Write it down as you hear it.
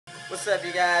What's up,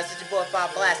 you guys? It's your boy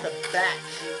Fiyablasta back,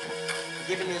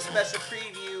 giving you a special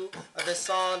preview of the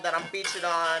song that I'm featured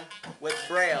on with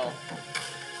Braille.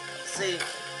 See,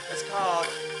 it's called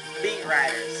Beat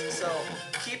Riders, so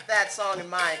keep that song in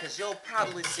mind because you'll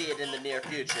probably see it in the near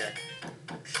future.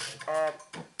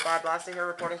 Fiyablasta here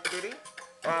reporting for duty.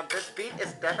 This beat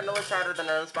is definitely tighter than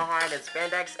those behind its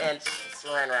spandex and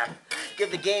saran wrap. Give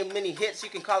the game many hits, you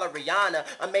can call her Rihanna.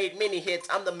 I made many hits,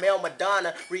 I'm the male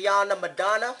Madonna. Rihanna,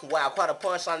 Madonna? Wow, quite a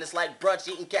punchline. It's like brunch,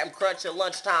 eating Captain Crunch at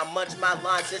lunchtime. Munch my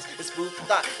lines, it's food for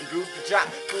thought and groove to drop.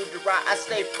 Food to rot, I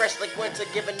stay fresh like winter,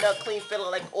 giving up clean, feeling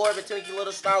like Orbit. Twinkie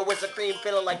little star with a cream,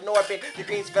 feeling like Norbit. The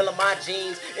greens filling my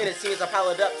jeans, and it seems I pile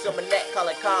it up till my neck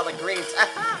color collard greens.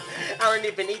 I don't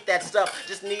even eat that stuff,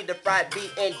 just need the fried beat.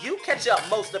 And you catch up,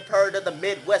 most have heard of the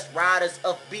Midwest riders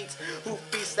of beats who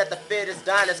feast at the fittest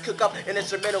diners. Cook up an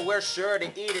instrumental, we're sure to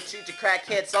eat it. Treat your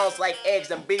crackhead songs like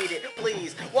eggs and beat it.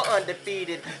 Please, we're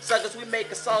undefeated. Suckers, we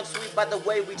make a song sweet by the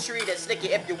way we treat it. Stick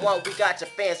it if you want, we got your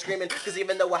fans screaming. Cause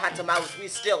even though we're hot tamales, we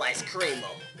still ice cream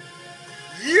them.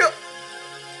 Yep!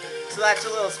 So that's a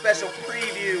little special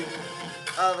preview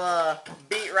of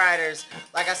Beat Riders.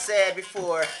 Like I said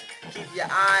before, keep your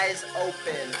eyes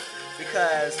open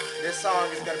because this song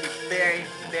is going to be very,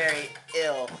 very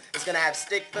ill. It's going to have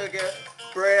stick figure,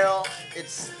 braille,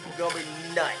 it's going to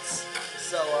be nuts.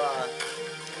 So,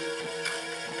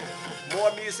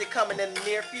 more music coming in the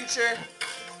near future.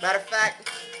 Matter of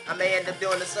fact, I may end up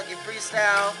doing the sucky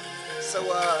freestyle. So,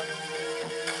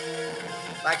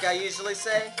 like I usually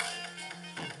say,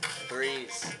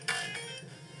 breeze.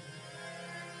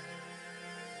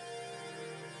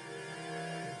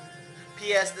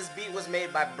 P.S. This beat was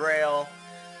made by Braille.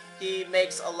 He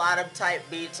makes a lot of tight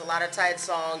beats, a lot of tight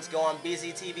songs, go on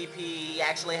BZTVP. He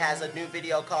actually has a new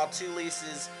video called Two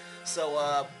Leases.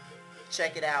 So,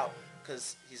 check it out,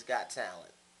 because he's got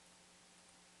talent.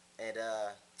 And,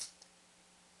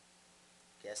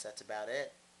 guess that's about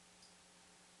it.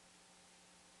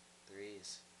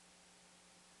 Threes.